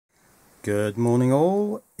Good morning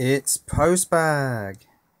all, it's Postbag.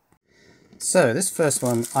 So this first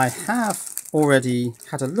one I have already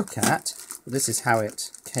had a look at. This is how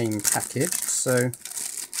it came packaged, so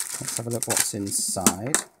let's have a look what's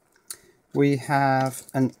inside. We have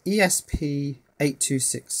an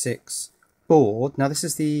ESP8266 board. Now this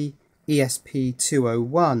is the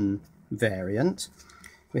ESP201 variant.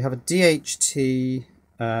 We have a DHT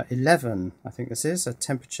 11, I think this is, a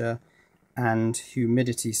temperature and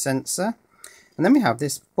humidity sensor, and then we have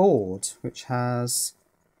this board which has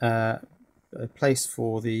a place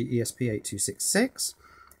for the ESP8266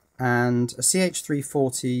 and a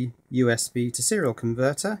CH340 USB to serial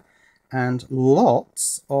converter and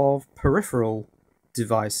lots of peripheral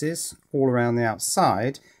devices all around the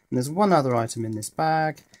outside. And there's one other item in this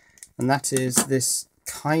bag, and that is this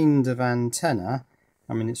kind of antenna.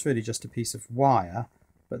 I mean, it's really just a piece of wire,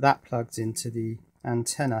 but that plugs into the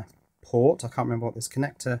antenna port. I can't remember what this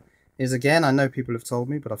connector is again. I know people have told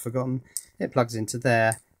me, but I've forgotten. It plugs into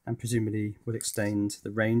there and presumably will extend the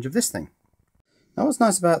range of this thing. Now what's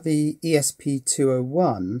nice about the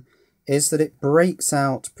ESP201 is that it breaks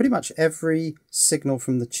out pretty much every signal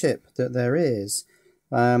from the chip that there is,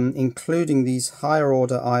 including these higher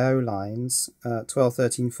order I/O lines, 12,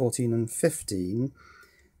 13, 14 and 15.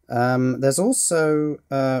 There's also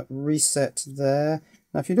reset there.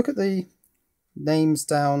 Now if you look at the names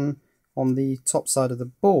down on the top side of the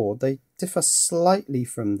board, they differ slightly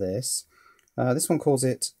from this. This one calls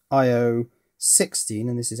it IO16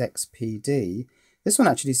 and this is XPD. This one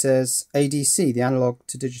actually says ADC, the analog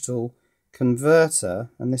to digital converter,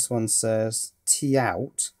 and this one says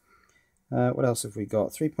T-out. What else have we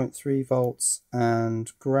got? 3.3 volts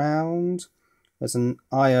and ground. There's an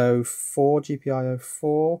IO4,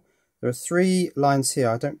 GPIO4. There are three lines here.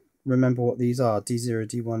 I don't remember what these are. D0,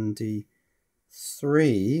 D1,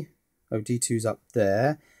 D3. Oh, D2's up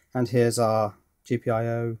there, and here's our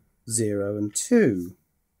GPIO 0 and 2.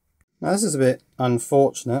 Now this is a bit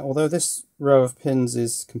unfortunate. Although this row of pins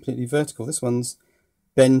is completely vertical, this one's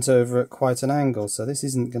bent over at quite an angle, so this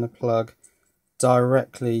isn't going to plug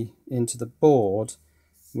directly into the board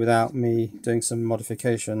without me doing some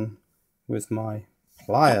modification with my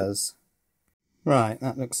pliers. Right,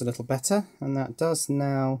 that looks a little better, and that does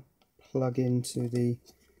now plug into the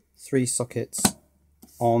three sockets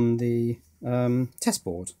on the test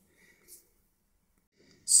board.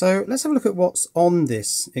 So let's have a look at what's on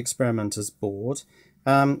this experimenter's board.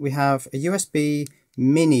 We have a USB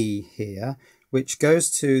mini here which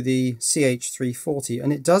goes to the CH340,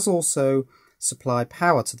 and it does also supply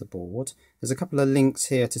power to the board. There's a couple of links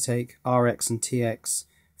here to take RX and TX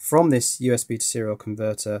from this USB to serial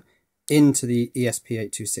converter into the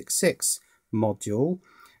ESP8266 module.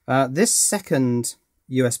 This second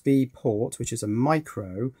USB port, which is a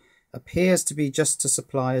micro, appears to be just to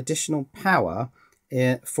supply additional power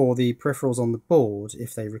for the peripherals on the board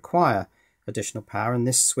if they require additional power, and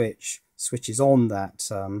this switch switches on that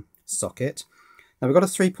socket. Now we've got a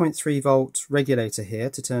 3.3 volt regulator here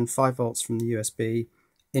to turn 5 volts from the USB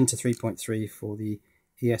into 3.3 for the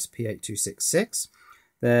ESP8266.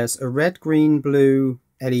 There's a red, green, blue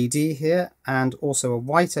LED here and also a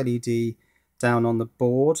white LED down on the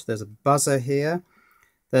board. There's a buzzer here.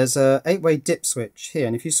 There's a 8-way dip switch here,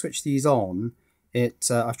 and if you switch these on,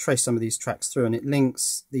 I've traced some of these tracks through, and it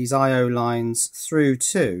links these I/O lines through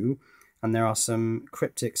to, and there are some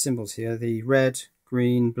cryptic symbols here, the red,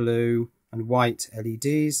 green, blue and white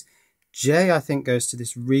LEDs. J, I think, goes to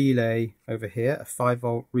this relay over here, a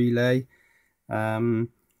 5-volt relay.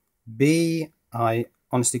 B, I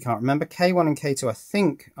honestly can't remember. K1 and K2, I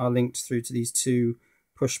think, are linked through to these two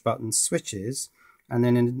push-button switches. And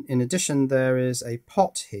then in addition, there is a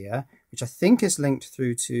pot here, which I think is linked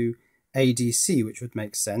through to ADC, which would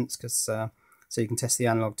make sense, because so you can test the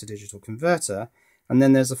analog to digital converter. And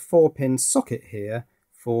then there's a 4-pin socket here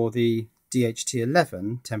for the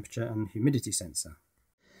DHT11 temperature and humidity sensor.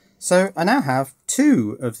 So I now have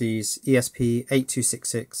two of these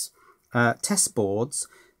ESP8266 test boards.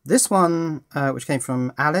 This one, which came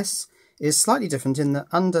from Alice, is slightly different in that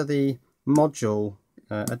under the module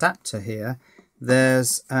adapter here,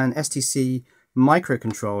 there's an STC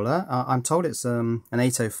microcontroller. I'm told it's an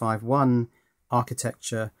 8051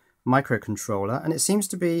 architecture microcontroller, and it seems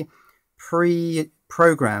to be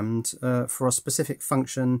pre-programmed for a specific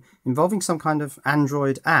function involving some kind of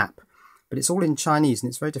Android app, but it's all in Chinese and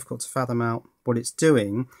it's very difficult to fathom out what it's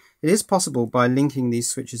doing. It is possible by linking these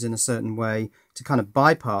switches in a certain way to kind of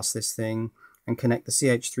bypass this thing and connect the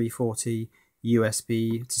CH340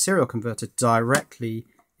 USB to serial converter directly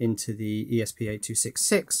into the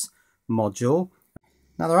ESP8266 module.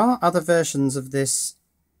 Now there are other versions of this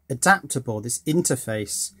adapter board, this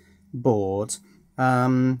interface board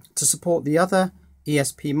to support the other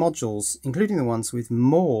ESP modules, including the ones with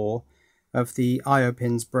more of the I/O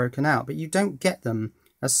pins broken out, but you don't get them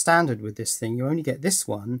as standard with this thing. You only get this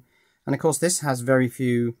one, and of course this has very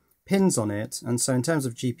few pins on it, and so in terms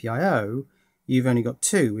of GPIO you've only got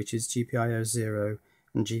two, which is GPIO 0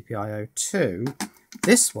 and GPIO 2.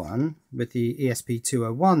 This one with the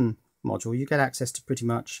ESP201 module, you get access to pretty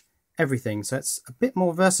much everything, so it's a bit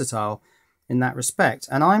more versatile in that respect.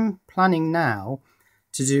 And I'm planning now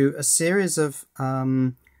to do a series of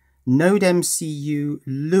NodeMCU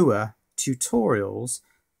Lua tutorials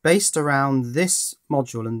based around this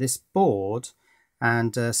module and this board,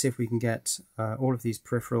 and see if we can get all of these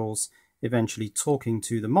peripherals eventually talking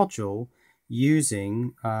to the module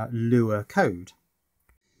using Lua code.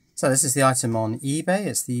 So this is the item on eBay.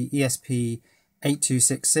 It's the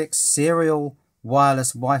ESP8266 serial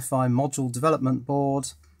wireless Wi-Fi module development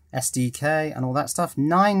board, SDK and all that stuff.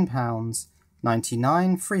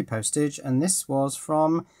 £9.99 free postage, and this was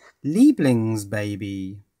from Lieblings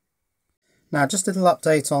Baby. Now just a little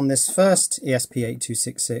update on this first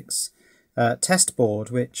ESP8266 test board,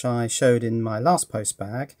 which I showed in my last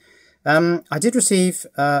postbag. I did receive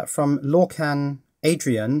from Lorcan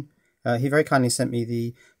Adrian, he very kindly sent me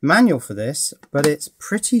the manual for this, but it's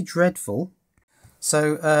pretty dreadful.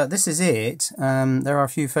 So this is it. There are a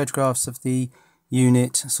few photographs of the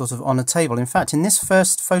unit sort of on a table. In fact, in this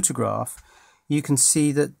first photograph, you can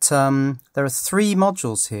see that there are three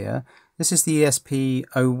modules here. This is the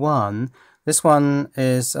ESP01. This one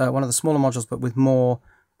is one of the smaller modules, but with more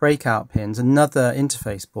breakout pins, another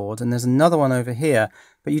interface board, and there's another one over here.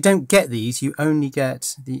 But you don't get these, you only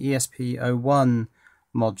get the ESP01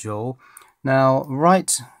 module. Now,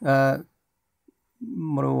 what else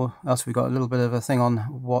have we got? A little bit of a thing on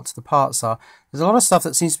what the parts are. There's a lot of stuff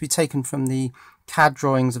that seems to be taken from the CAD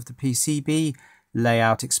drawings of the PCB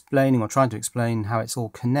layout, explaining or trying to explain how it's all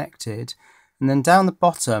connected. And then down the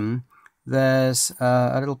bottom there's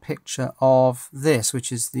a little picture of this,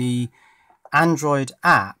 which is the Android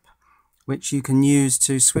app, which you can use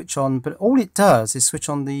to switch on, but all it does is switch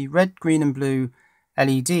on the red, green and blue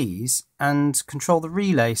LEDs and control the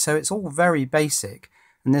relay. So it's all very basic,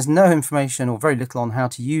 and there's no information or very little on how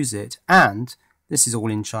to use it, and this is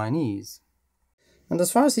all in Chinese. And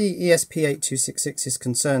as far as the ESP8266 is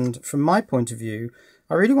concerned, from my point of view,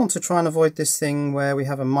 I really want to try and avoid this thing where we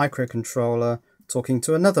have a microcontroller talking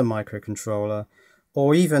to another microcontroller,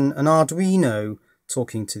 or even an Arduino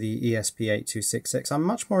talking to the ESP8266. I'm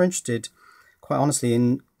much more interested, quite honestly,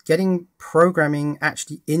 in getting programming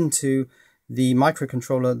actually into the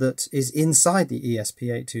microcontroller that is inside the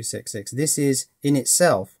ESP8266. This is in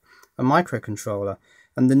itself a microcontroller,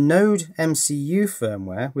 and the Node MCU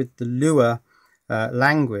firmware with the Lua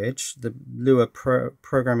language, the Lua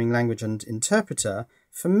programming language and interpreter,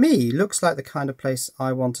 for me looks like the kind of place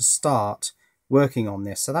I want to start working on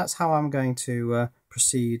this. So that's how I'm going to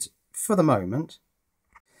proceed for the moment.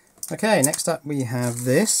 Okay, next up we have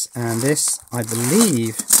this, and this I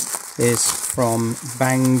believe is from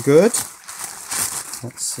Banggood.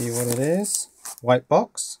 Let's see what it is. White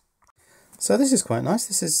box. So this is quite nice.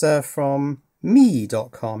 This is from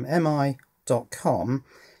mi.com, mi.com,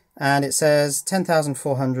 and it says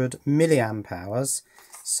 10,400 milliamp hours.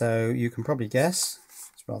 So you can probably guess,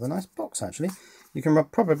 it's a rather nice box actually, you can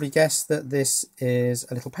probably guess that this is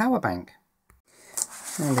a little power bank.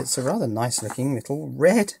 And it's a rather nice looking little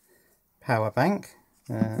red power bank.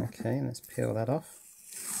 Okay, let's peel that off.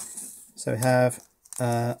 So we have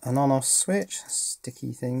an on-off switch,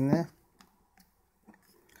 sticky thing there,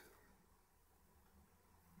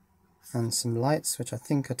 and some lights which I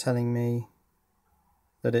think are telling me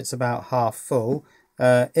that it's about half full.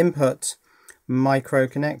 Input micro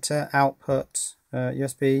connector, output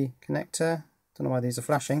USB connector, don't know why these are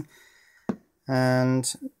flashing,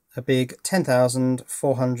 and a big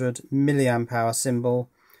 10,400 milliamp hour symbol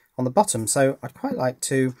on the bottom. So I'd quite like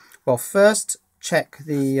to, well, first check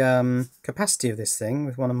the capacity of this thing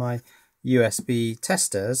with one of my USB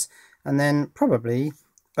testers, and then probably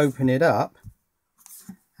open it up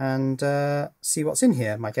and see what's in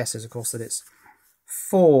here. My guess is, of course, that it's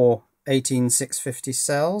 4 18650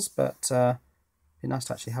 cells, but it'd be nice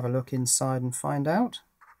to actually have a look inside and find out.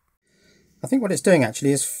 I think what it's doing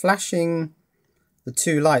actually is flashing the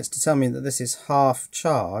two lights to tell me that this is half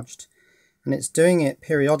charged, and it's doing it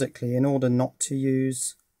periodically in order not to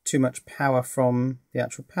use too much power from the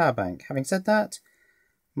actual power bank. Having said that,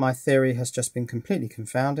 my theory has just been completely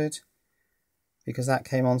confounded because that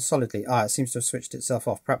came on solidly. It seems to have switched itself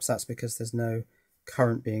off. Perhaps that's because there's no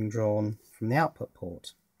current being drawn from the output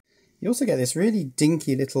port. You also get this really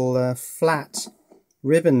dinky little flat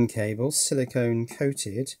ribbon cable, silicone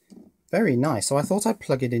coated, very nice. So I thought I'd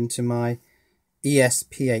plug it into my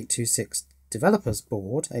ESP8266 developers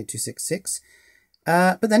board, 8266,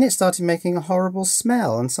 but then it started making a horrible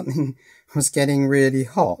smell and something was getting really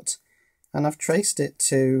hot. And I've traced it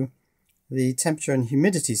to the temperature and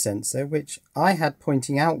humidity sensor, which I had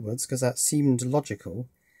pointing outwards because that seemed logical.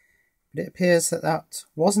 But it appears that that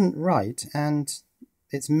wasn't right and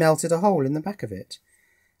it's melted a hole in the back of it.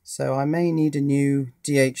 So I may need a new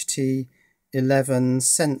DHT11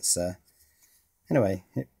 sensor. Anyway,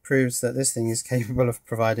 it proves that this thing is capable of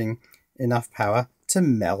providing enough power to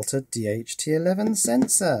melt a DHT11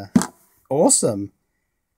 sensor. Awesome!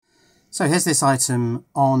 So here's this item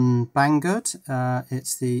on Banggood.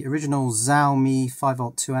 It's the original Xiaomi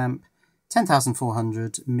 5V 2A,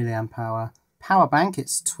 10,400 mAh power bank.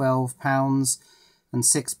 It's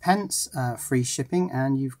 £12.06, free shipping,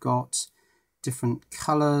 and you've got different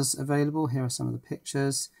colours available. Here are some of the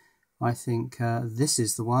pictures. I think this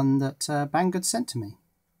is the one that Banggood sent to me.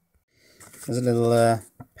 There's a little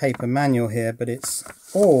paper manual here, but it's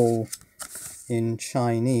all in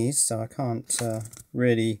Chinese, so I can't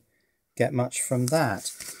really get much from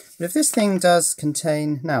that. But if this thing does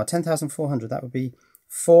contain, now 10,400, that would be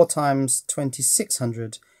 4 times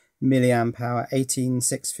 2600 mAh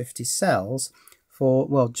 18650 cells for,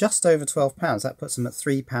 well, just over £12. That puts them at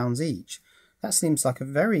 £3 each. That seems like a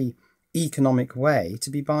very economic way to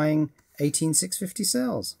be buying 18650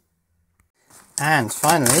 cells. And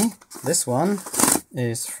finally, this one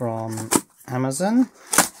is from Amazon.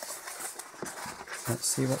 Let's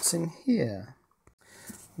see what's in here.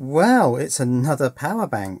 Well, it's another power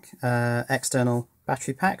bank, external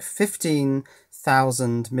battery pack,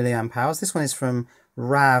 15,000 mAh. This one is from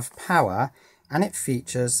RavPower, and it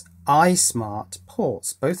features iSmart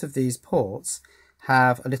ports. Both of these ports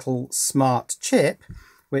have a little smart chip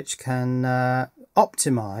which can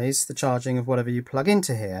optimize the charging of whatever you plug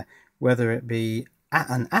into here, whether it be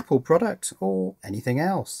an Apple product or anything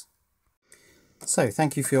else. So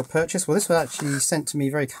thank you for your purchase. Well, this was actually sent to me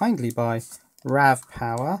very kindly by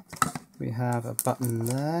RavPower. We have a button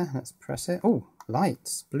there. Let's press it. Oh,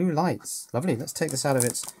 lights, blue lights. Lovely. Let's take this out of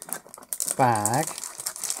its bag.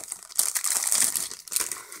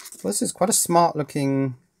 Well, this is quite a smart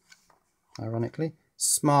looking, ironically,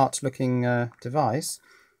 smart looking device.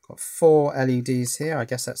 Got 4 LEDs here. I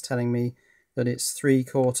guess that's telling me that it's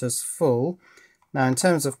 3/4 full. Now, in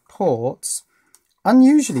terms of ports,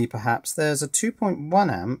 unusually perhaps, there's a 2.1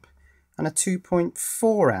 amp and a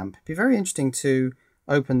 2.4 amp. It'd be very interesting to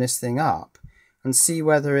open this thing up and see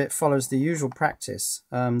whether it follows the usual practice,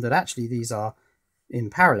 that actually these are in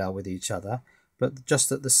parallel with each other, but just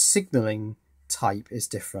that the signaling type is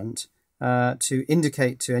different to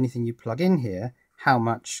indicate to anything you plug in here how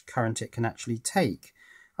much current it can actually take.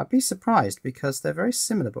 I'd be surprised because they're very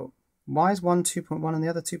similar, but why is one 2.1 and the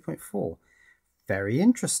other 2.4? Very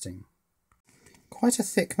interesting. Quite a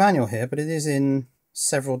thick manual here, but it is in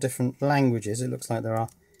several different languages. It looks like there are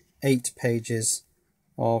 8 pages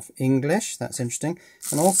of English. That's interesting.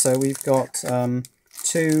 And also we've got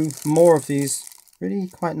 2 more of these really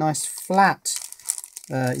quite nice flat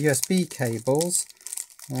USB cables.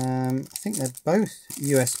 I think they're both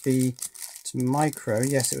USB to micro.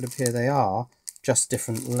 Yes, it would appear they are, just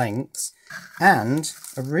different lengths. And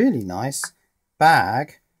a really nice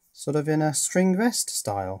bag, sort of in a string vest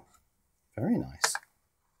style. Very nice.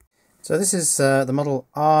 So this is the model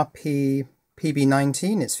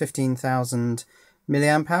RPB19. It's 15,000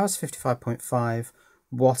 mAh, 55.5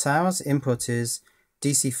 watt hours. Input is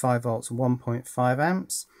DC 5 volts, 1.5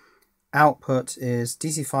 amps. Output is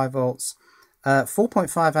DC 5 volts,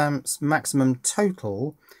 4.5 amps maximum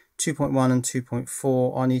total, 2.1 and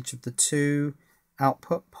 2.4 on each of the 2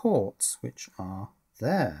 output ports, which are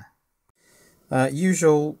there.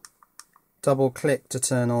 Usual double click to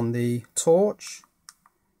turn on the torch,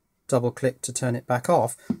 double click to turn it back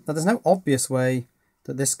off. Now there's no obvious way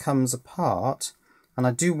that this comes apart, and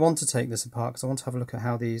I do want to take this apart because I want to have a look at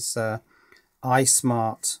how these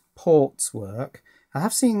iSmart ports work. I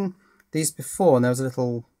have seen these before, and there was a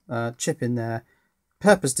little chip in there,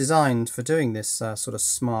 purpose designed for doing this sort of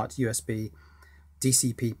smart USB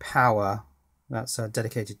DCP power. That's a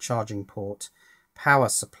dedicated charging port power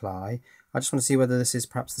supply. I just want to see whether this is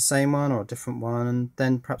perhaps the same one or a different one, and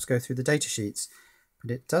then perhaps go through the data sheets.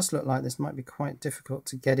 But it does look like this might be quite difficult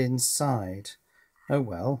to get inside. Oh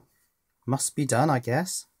well, must be done, I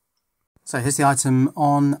guess. So here's the item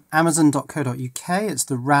on amazon.co.uk. It's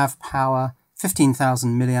the RavPower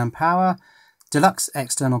 15,000 mAh deluxe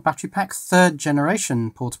external battery pack, 3rd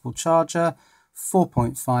generation portable charger,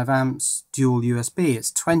 4.5 amps, dual USB. It's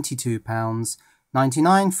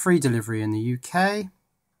 £22.99, free delivery in the UK.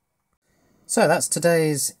 So that's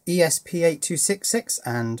today's ESP8266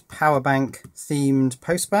 and Powerbank themed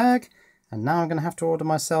postbag, and now I'm going to have to order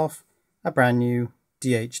myself a brand new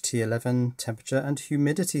DHT11 temperature and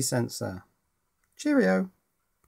humidity sensor. Cheerio!